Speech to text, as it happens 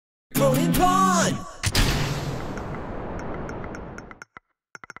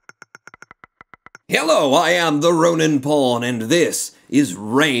Hello, I am the Ronin Pawn, and this is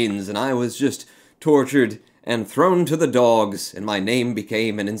REIGNS, and I was just tortured and thrown to the dogs, and my name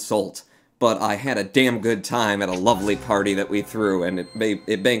became an insult. But I had a damn good time at a lovely party that we threw, and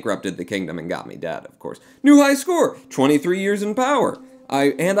it bankrupted the kingdom and got me dead, of course. New high score, 23 years in power.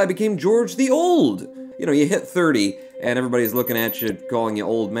 I became George the Old. You know, you hit 30, and everybody's looking at you, calling you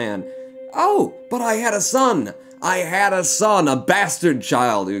old man. Oh, but I had a son. I had a son, a bastard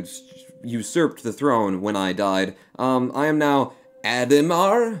child who's usurped the throne when I died. I am now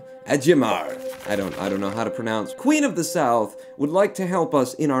Adhemar? I don't know how to pronounce. Queen of the South would like to help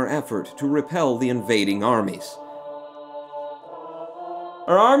us in our effort to repel the invading armies.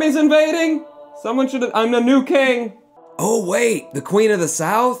 Are armies invading? Someone should have, I'm the new king. Oh wait, the Queen of the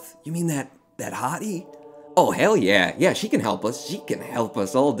South? You mean that hottie? Oh hell yeah, yeah, she can help us. She can help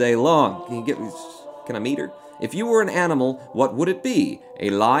us all day long. Can I meet her? If you were an animal, what would it be?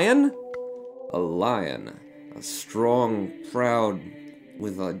 A lion? A lion. A strong, proud,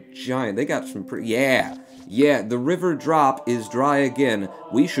 with a giant, they got some pretty, yeah, the river drop is dry again.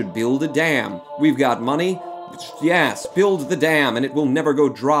 We should build a dam. We've got money. Yes, build the dam and it will never go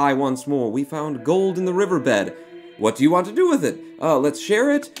dry once more. We found gold in the riverbed. What do you want to do with it? Let's share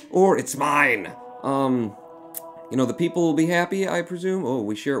it, or it's mine. You know, the people will be happy, I presume. Oh,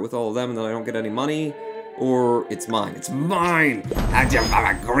 we share it with all of them and then I don't get any money. Or it's mine. It's mine!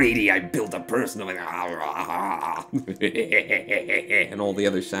 I'm greedy. I built a person. And all the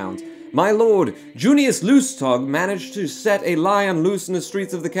other sounds. My lord, Junius Loostog managed to set a lion loose in the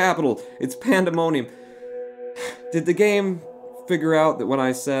streets of the capital. It's pandemonium. Did the game figure out that when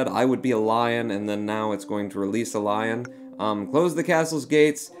I said I would be a lion and then now it's going to release a lion? Close the castle's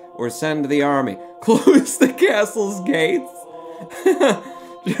gates or send the army. Close the castle's gates?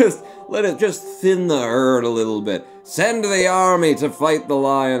 Let it just thin the herd a little bit. Send the army to fight the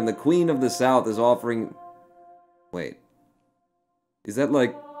lion. The Queen of the South is offering... Wait. Is that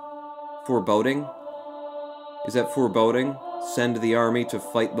like foreboding? Is that foreboding? Send the army to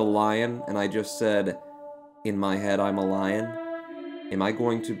fight the lion, and I just said, in my head, I'm a lion? Am I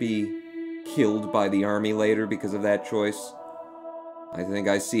going to be killed by the army later because of that choice? I think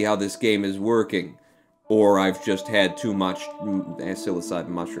I see how this game is working. Or I've just had too much psilocybin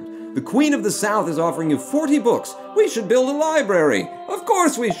mushrooms. The Queen of the South is offering you 40 books. We should build a library. Of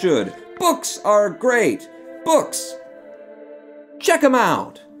course we should. Books are great. Books. Check them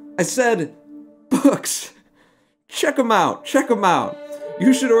out. I said books. Check them out. Check them out.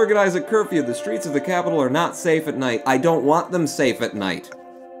 You should organize a curfew. The streets of the capital are not safe at night. I don't want them safe at night.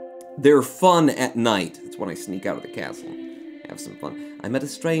 They're fun at night. That's when I sneak out of the castle and have some fun. I met a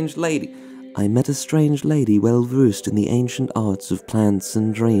strange lady. Well versed in the ancient arts of plants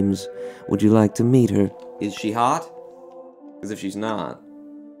and dreams. Would you like to meet her? Is she hot? Because if she's not,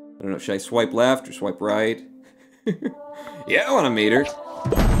 I don't know, should I swipe left or swipe right? Yeah, I want to meet her.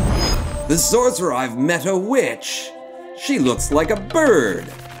 The sorcerer, I've met a witch. She looks like a bird.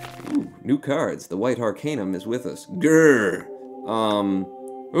 Ooh, new cards. The White Arcanum is with us. Grr.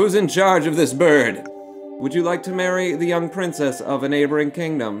 Who's in charge of this bird? Would you like to marry the young princess of a neighboring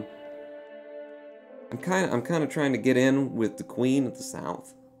kingdom? I'm kind of trying to get in with the Queen of the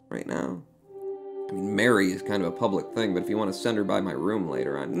South right now. I mean, marry is kind of a public thing, but if you want to send her by my room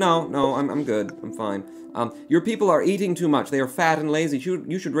later on... No, I'm good. I'm fine. Your people are eating too much. They are fat and lazy.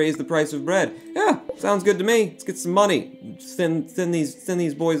 You should raise the price of bread. Yeah, sounds good to me. Let's get some money. Send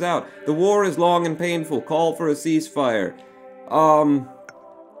these boys out. The war is long and painful. Call for a ceasefire.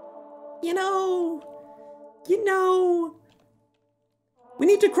 You know... We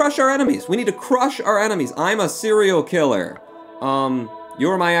need to crush our enemies. We need to crush our enemies. I'm a serial killer.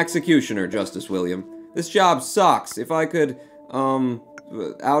 You're my executioner, Justice William. This job sucks. If I could, out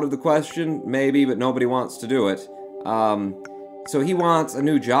of the question, maybe, but nobody wants to do it. So he wants a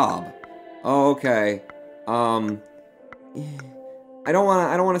new job. Oh, okay. I don't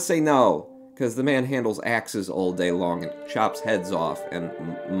wanna say no, because the man handles axes all day long and chops heads off, and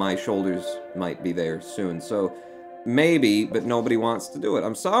my shoulders might be there soon, so... Maybe, but nobody wants to do it.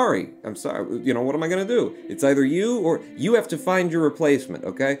 I'm sorry. You know, what am I gonna do? It's either you or... You have to find your replacement,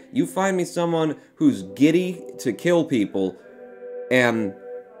 okay? You find me someone who's giddy to kill people, and...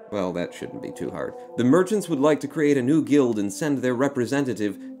 Well, that shouldn't be too hard. The merchants would like to create a new guild and send their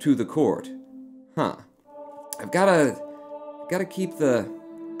representative to the court. Huh. I've gotta keep the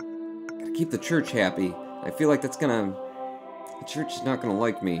church happy. I feel like that's gonna... The church is not gonna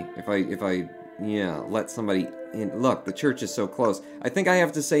like me if I yeah, let somebody in. Look, the church is so close. I think I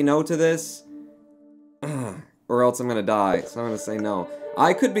have to say no to this. Or else I'm gonna die, so I'm gonna say no.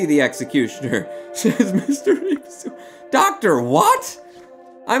 I could be the executioner, says Mr. Doctor, what?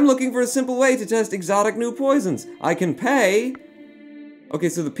 I'm looking for a simple way to test exotic new poisons. I can pay. Okay,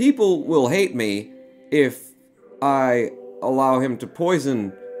 so the people will hate me if I allow him to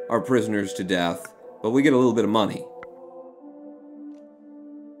poison our prisoners to death, but we get a little bit of money.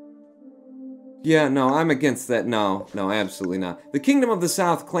 Yeah, no, I'm against that. No, absolutely not. The Kingdom of the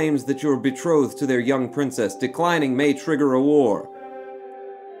South claims that you're betrothed to their young princess. Declining may trigger a war.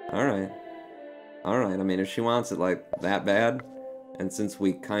 Alright. Alright, I mean, if she wants it, like, that bad, and since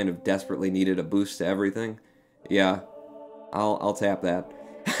we kind of desperately needed a boost to everything, yeah, I'll tap that.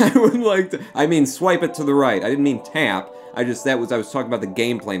 I would like to, I mean, swipe it to the right. I didn't mean tap. I was talking about the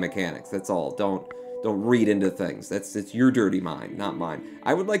gameplay mechanics, that's all. Don't read into things. It's your dirty mind, not mine.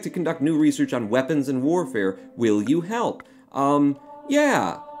 I would like to conduct new research on weapons and warfare. Will you help?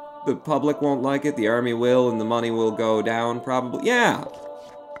 Yeah. The public won't like it, the army will, and the money will go down, probably. Yeah.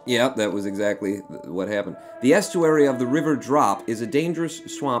 Yep, that was exactly what happened. The estuary of the River Drop is a dangerous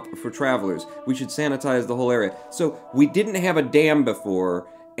swamp for travelers. We should sanitize the whole area. So, we didn't have a dam before,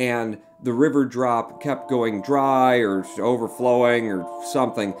 and the River Drop kept going dry or overflowing or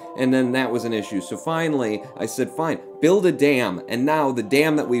something, and then that was an issue. So finally, I said, fine, build a dam, and now the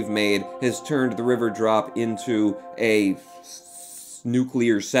dam that we've made has turned the River Drop into a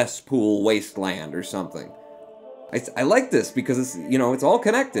nuclear cesspool wasteland or something. I like this because it's, you know, it's all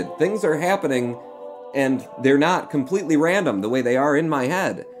connected. Things are happening, and they're not completely random the way they are in my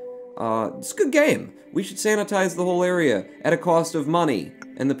head. It's a good game. We should sanitize the whole area at a cost of money,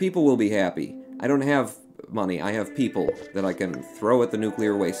 and the people will be happy. I don't have money. I have people that I can throw at the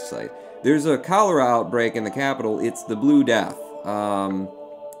nuclear waste site. There's a cholera outbreak in the capital. It's the Blue Death.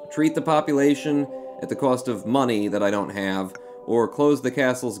 Treat the population at the cost of money that I don't have, or close the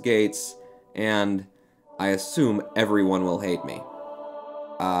castle's gates, and I assume everyone will hate me.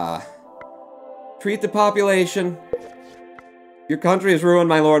 Treat the population. Your country is ruined,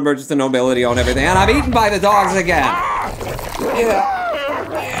 my lord. Merchants and nobility own everything, and I'm eaten by the dogs again. Yeah.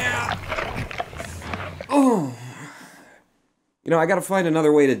 Oh. You know, I gotta find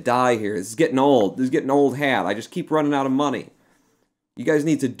another way to die here. This is getting old. This is getting old hat. I just keep running out of money. You guys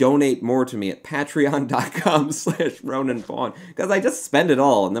need to donate more to me at patreon.com/RonanPawn, because I just spend it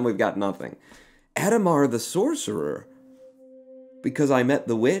all, and then we've got nothing. Adamar the Sorcerer. Because I met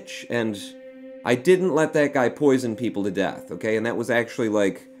the witch, and I didn't let that guy poison people to death, okay? And that was actually,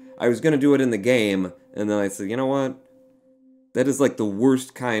 like, I was gonna do it in the game, and then I said, you know what? That is, like, the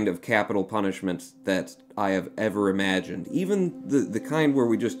worst kind of capital punishment that I have ever imagined. Even the kind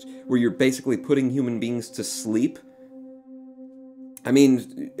where you're basically putting human beings to sleep. I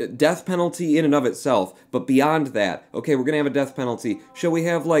mean, death penalty in and of itself, but beyond that, okay, we're gonna have a death penalty. Shall we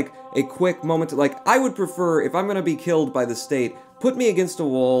have, like, a quick moment to, like, I would prefer, if I'm gonna be killed by the state, put me against a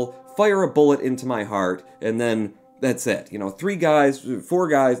wall, fire a bullet into my heart, and then that's it. You know, 4 guys,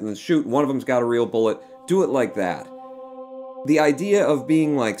 and then shoot, one of them's got a real bullet. Do it like that. The idea of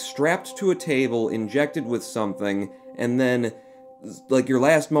being, like, strapped to a table, injected with something, and then, like, your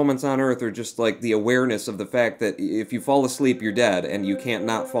last moments on Earth are just, like, the awareness of the fact that if you fall asleep, you're dead, and you can't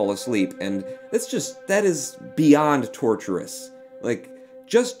not fall asleep, and that is beyond torturous. Like,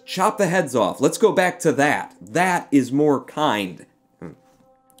 just chop the heads off. Let's go back to that. That is more kind.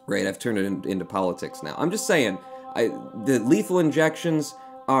 Right, I've turned it into politics now. I'm just saying, the lethal injections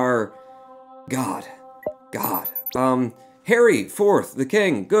are... God. Harry, 4th, the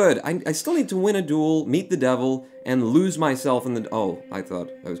king, good. I still need to win a duel, meet the devil, and lose myself in the... Oh, I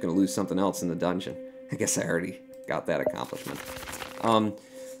thought I was going to lose something else in the dungeon. I guess I already got that accomplishment.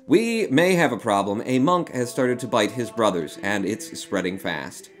 We may have a problem. A monk has started to bite his brothers, and it's spreading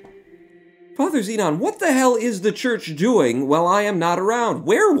fast. Father Xenon, what the hell is the church doing while I am not around?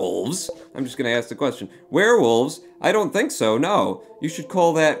 Werewolves? I'm just going to ask the question. Werewolves? I don't think so, no. You should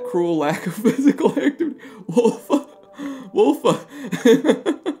call that cruel lack of physical activity. Wolfa.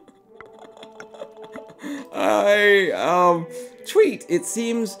 Tweet. It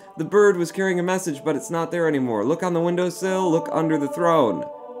seems the bird was carrying a message, but it's not there anymore. Look on the windowsill, look under the throne.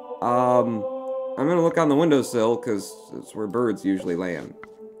 I'm gonna look on the windowsill, because it's where birds usually land.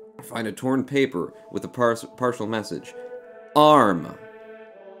 Find a torn paper with a partial message. Arm.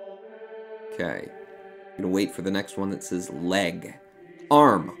 Okay. I'm gonna wait for the next one that says leg.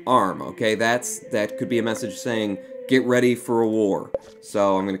 Arm. Okay, that could be a message saying, get ready for a war.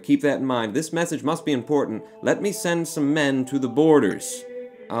 So I'm gonna keep that in mind. This message must be important. Let me send some men to the borders.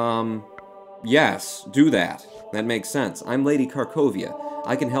 Yes, do that. That makes sense. I'm Lady Karkovia.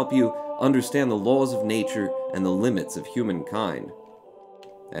 I can help you understand the laws of nature and the limits of humankind.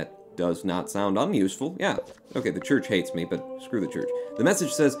 That does not sound unuseful. Yeah. Okay, the church hates me, but screw the church. The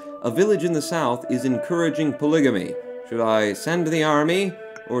message says, a village in the south is encouraging polygamy. Should I send the army,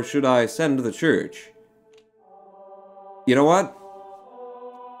 or should I send the church? You know what?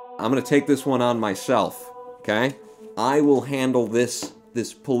 I'm gonna take this one on myself, okay? I will handle this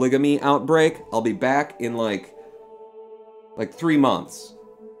polygamy outbreak. I'll be back in like 3 months.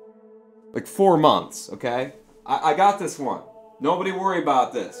 Like 4 months, okay? I got this one. Nobody worry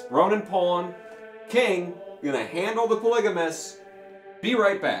about this. Ronan Pawn, king, gonna handle the polygamists. Be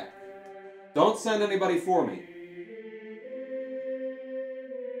right back. Don't send anybody for me.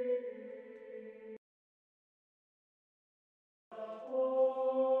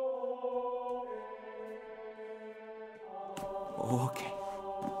 Okay.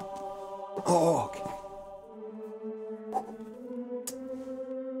 Okay.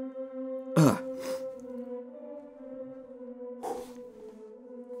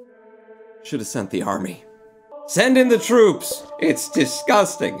 Should have sent the army. Send in the troops! It's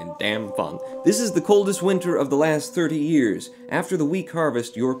disgusting and damn fun. This is the coldest winter of the last 30 years. After the weak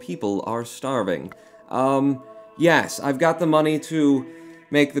harvest, your people are starving. Yes, I've got the money to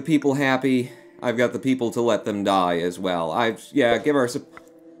make the people happy. I've got the people to let them die as well. Yeah, give our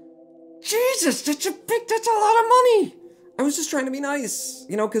Jesus, that's a lot of money! I was just trying to be nice,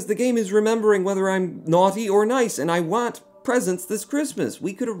 you know, because the game is remembering whether I'm naughty or nice, and I want presents this Christmas.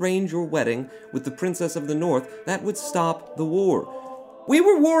 We could arrange your wedding with the Princess of the North. That would stop the war. We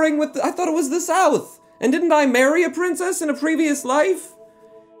were warring with I thought it was the South. And didn't I marry a princess in a previous life?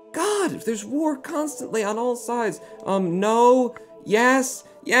 God, if there's war constantly on all sides. No, yes,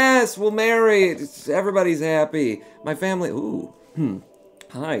 we'll marry. Everybody's happy. My family, ooh,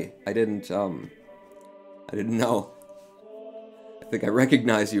 hi, I didn't know. I think I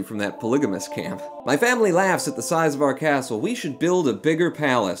recognize you from that polygamist camp. My family laughs at the size of our castle. We should build a bigger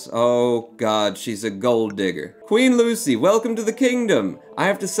palace. Oh God, she's a gold digger. Queen Lucy, welcome to the kingdom. I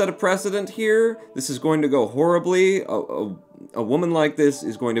have to set a precedent here. This is going to go horribly. A woman like this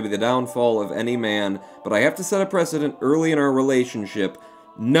is going to be the downfall of any man, but I have to set a precedent early in our relationship.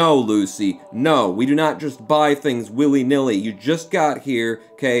 No, Lucy, no, we do not just buy things willy-nilly. You just got here,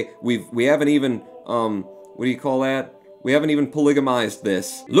 okay? We haven't even, what do you call that? We haven't even polygamized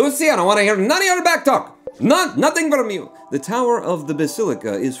this. Lucy, I don't want to hear none of your back talk. Nothing from you. The tower of the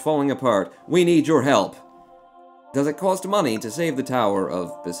basilica is falling apart. We need your help. Does it cost money to save the tower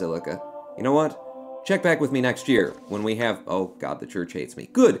of basilica? You know what? Check back with me next year when we have... Oh God, the church hates me.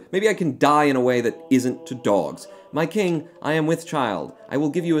 Good. Maybe I can die in a way that isn't to dogs. My king, I am with child. I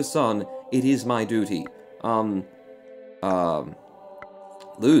will give you a son. It is my duty. Luce,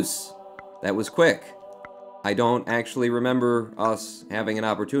 that was quick. I don't actually remember us having an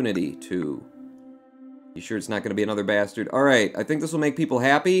opportunity to... You sure it's not going to be another bastard? Alright, I think this will make people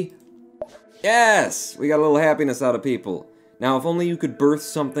happy. Yes! We got a little happiness out of people. Now, if only you could birth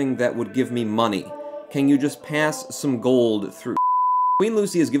something that would give me money. Can you just pass some gold through... Queen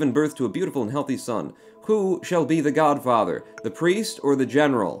Lucy has given birth to a beautiful and healthy son. Who shall be the godfather? The priest or the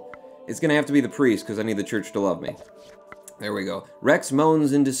general? It's going to have to be the priest, because I need the church to love me. There we go. Rex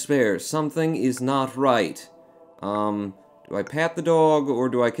moans in despair. Something is not right. Do I pat the dog or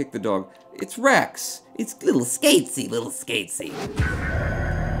do I kick the dog? It's Rex. It's little skatesy,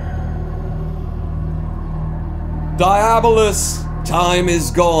 Diabolus, time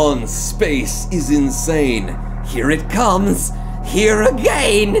is gone. Space is insane. Here it comes. Here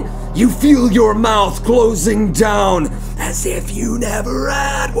again. You feel your mouth closing down as if you never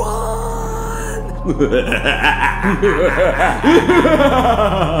had one.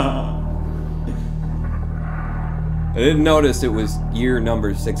 I didn't notice it was year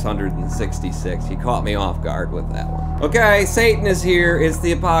number 666. He caught me off guard with that one. Okay, Satan is here. It's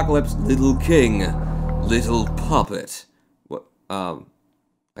the apocalypse. Little king. Little puppet. What? I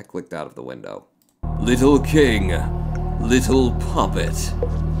clicked out of the window. Little king. Little puppet.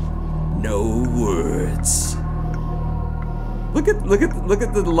 No words. Look at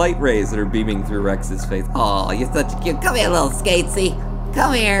the light rays that are beaming through Rex's face. Aw, you're such a cute. Come here, little skatesy.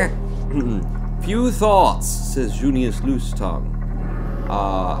 Come here. Few thoughts, says Junius Loosetongue.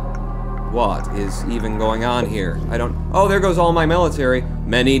 What is even going on here? I don't... Oh, there goes all my military.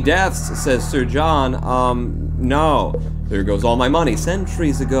 Many deaths, says Sir John. No. There goes all my money.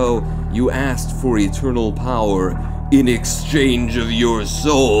 Centuries ago, you asked for eternal power in exchange of your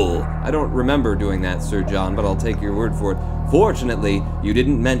soul. I don't remember doing that, Sir John, but I'll take your word for it. Fortunately, you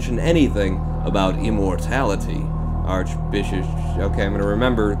didn't mention anything about immortality. Archbishop, okay, I'm gonna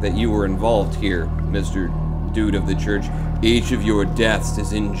remember that you were involved here, Mr. Dude of the Church. Each of your deaths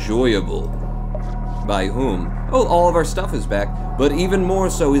is enjoyable. By whom? Oh, all of our stuff is back, but even more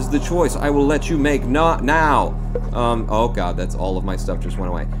so is the choice I will let you make now. Oh God, that's all of my stuff just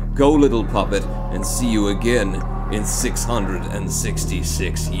went away. Go, little puppet, and see you again in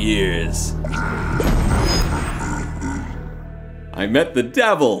 666 years. I met the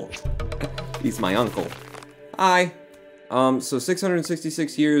devil! He's my uncle. Hi. So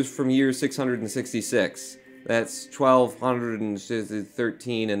 666 years from year 666. That's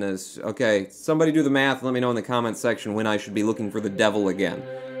 1213 and this. Okay, somebody do the math and let me know in the comments section when I should be looking for the devil again.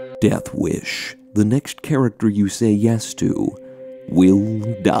 Death wish. The next character you say yes to will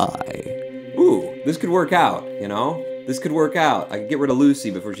die. Ooh, this could work out, you know? This could work out. I could get rid of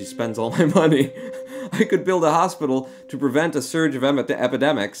Lucy before she spends all my money. I could build a hospital to prevent a surge of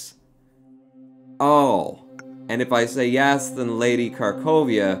epidemics. Oh, and if I say yes, then Lady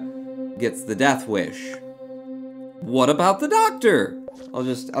Karkovia gets the death wish. What about the doctor? I'll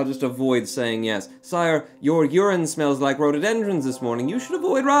just avoid saying yes. Sire, your urine smells like rhododendrons this morning. You should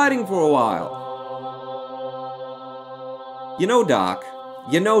avoid riding for a while. You know, Doc.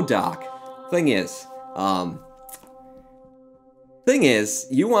 Thing is,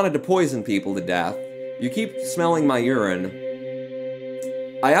 you wanted to poison people to death. You keep smelling my urine.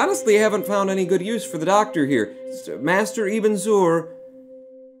 I honestly haven't found any good use for the doctor here. Master Ibn Zur.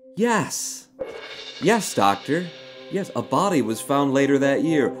 Yes. Yes, Doctor. Yes, a body was found later that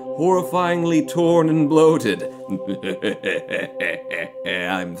year, horrifyingly torn and bloated.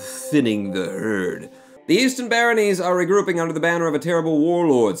 I'm thinning the herd. The Eastern Baronies are regrouping under the banner of a terrible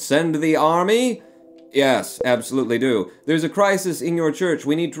warlord. Send the army? Yes, absolutely do. There's a crisis in your church.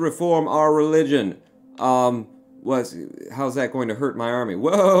 We need to reform our religion. How's that going to hurt my army?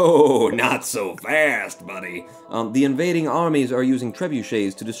 Whoa, not so fast, buddy. The invading armies are using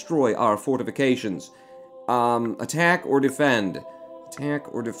trebuchets to destroy our fortifications. Attack or defend?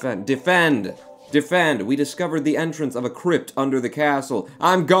 Attack or defend? Defend! Defend! We discovered the entrance of a crypt under the castle.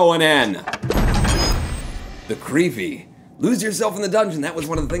 I'm going in! The creepy. Lose yourself in the dungeon. That was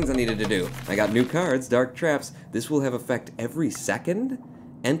one of the things I needed to do. I got new cards, Dark Traps. This will have effect every second.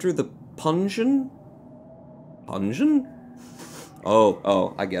 Enter the Pungeon? Pungeon?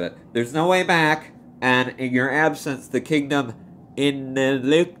 Oh, I get it. There's no way back, and in your absence, the kingdom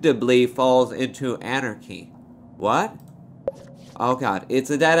ineluctably falls into anarchy. What? Oh god, it's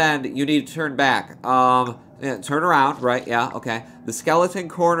a dead end. You need to turn back. Yeah, turn around, right, yeah, okay. The skeleton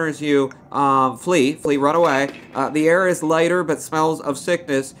corners you, flee, run away. The air is lighter but smells of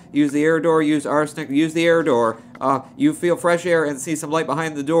sickness. Use the air door, use arsenic, use the air door. You feel fresh air and see some light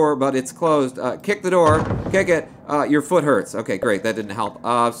behind the door, but it's closed. Kick the door, kick it, your foot hurts. Okay, great, that didn't help.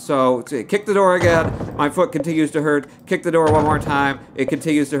 So, kick the door again, my foot continues to hurt. Kick the door one more time, it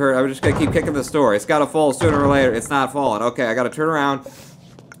continues to hurt. I'm just gonna keep kicking this door. It's gotta fall sooner or later, it's not falling. Okay, I gotta turn around.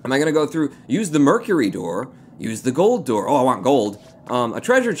 Am I gonna go through, use the mercury door, use the gold door, oh I want gold, a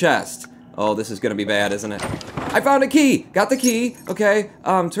treasure chest. Oh, this is gonna be bad, isn't it? I found a key! Got the key! Okay,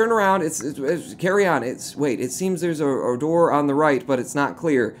 turn around, it's carry on, wait, it seems there's a door on the right, but it's not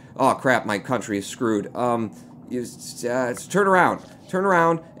clear. Oh crap, my country is screwed. Turn around,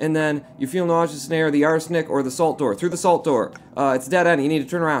 and then you feel nauseous in air, the arsenic or the salt door, through the salt door. It's a dead end, you need to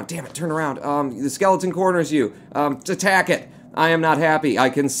turn around, damn it, turn around. The skeleton corners you, attack it. I am not happy, I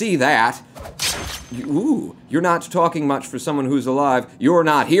can see that. Ooh, you're not talking much for someone who's alive. You're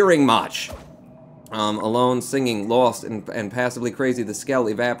not hearing much. Alone, singing, lost, and passively crazy. The skell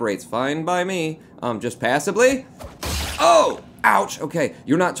evaporates. Fine by me. Just passively? Oh! Ouch! Okay,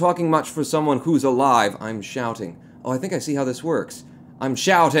 you're not talking much for someone who's alive. I'm shouting. Oh, I think I see how this works. I'm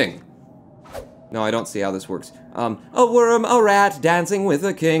shouting. No, I don't see how this works. A worm, a rat, dancing with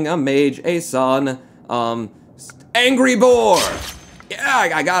a king, a mage, a son. Angry boar!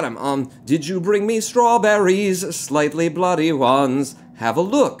 Yeah, I got him. Did you bring me strawberries, slightly bloody ones? Have a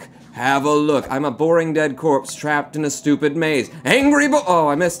look. Have a look. I'm a boring dead corpse trapped in a stupid maze. Angry oh,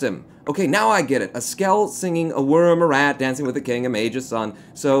 I missed him. Okay, now I get it. A skell singing, a worm, a rat, dancing with a king, a mage, a son.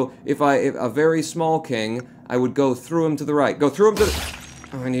 So, if a very small king, I would go through him to the right. Go through him to the...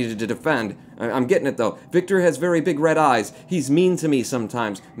 Oh, I needed to defend. I'm getting it, though. Victor has very big red eyes. He's mean to me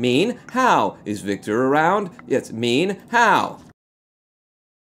sometimes. Mean? How? Is Victor around? Yes, mean? How?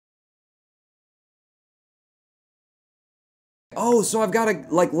 Oh, so I've got to,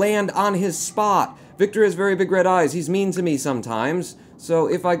 like, land on his spot. Victor has very big red eyes. He's mean to me sometimes. So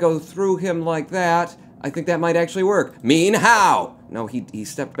if I go through him like that, I think that might actually work. Mean how? No, he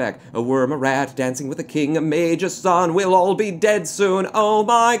stepped back. A worm, a rat, dancing with a king, a mage, a son. We'll all be dead soon. Oh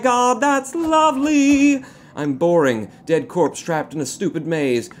my god, that's lovely. I'm boring. Dead corpse trapped in a stupid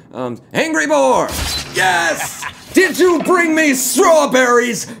maze. Angry boar! Yes! Did you bring me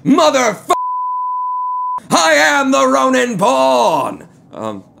strawberries, motherfucker? I am the Ronin Pawn!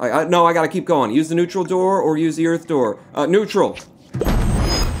 No, I gotta keep going. Use the neutral door or use the earth door. Neutral.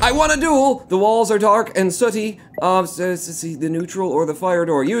 I want a duel! The walls are dark and sooty. See, the neutral or the fire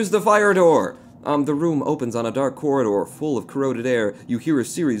door. Use the fire door! The room opens on a dark corridor full of corroded air. You hear a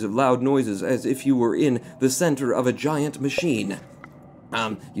series of loud noises as if you were in the center of a giant machine.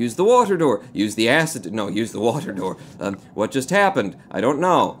 Use the water door. Use the acid... No, use the water door. What just happened? I don't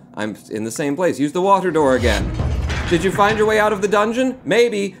know. I'm in the same place. Use the water door again. Did you find your way out of the dungeon?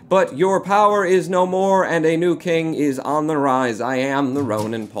 Maybe, but your power is no more and a new king is on the rise. I am the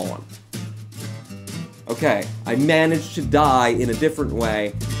Ronin pawn. Okay, I managed to die in a different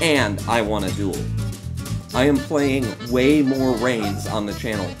way, and I won a duel. I am playing way more Reigns on the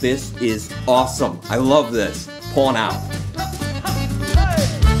channel. This is awesome. I love this. Pawn out.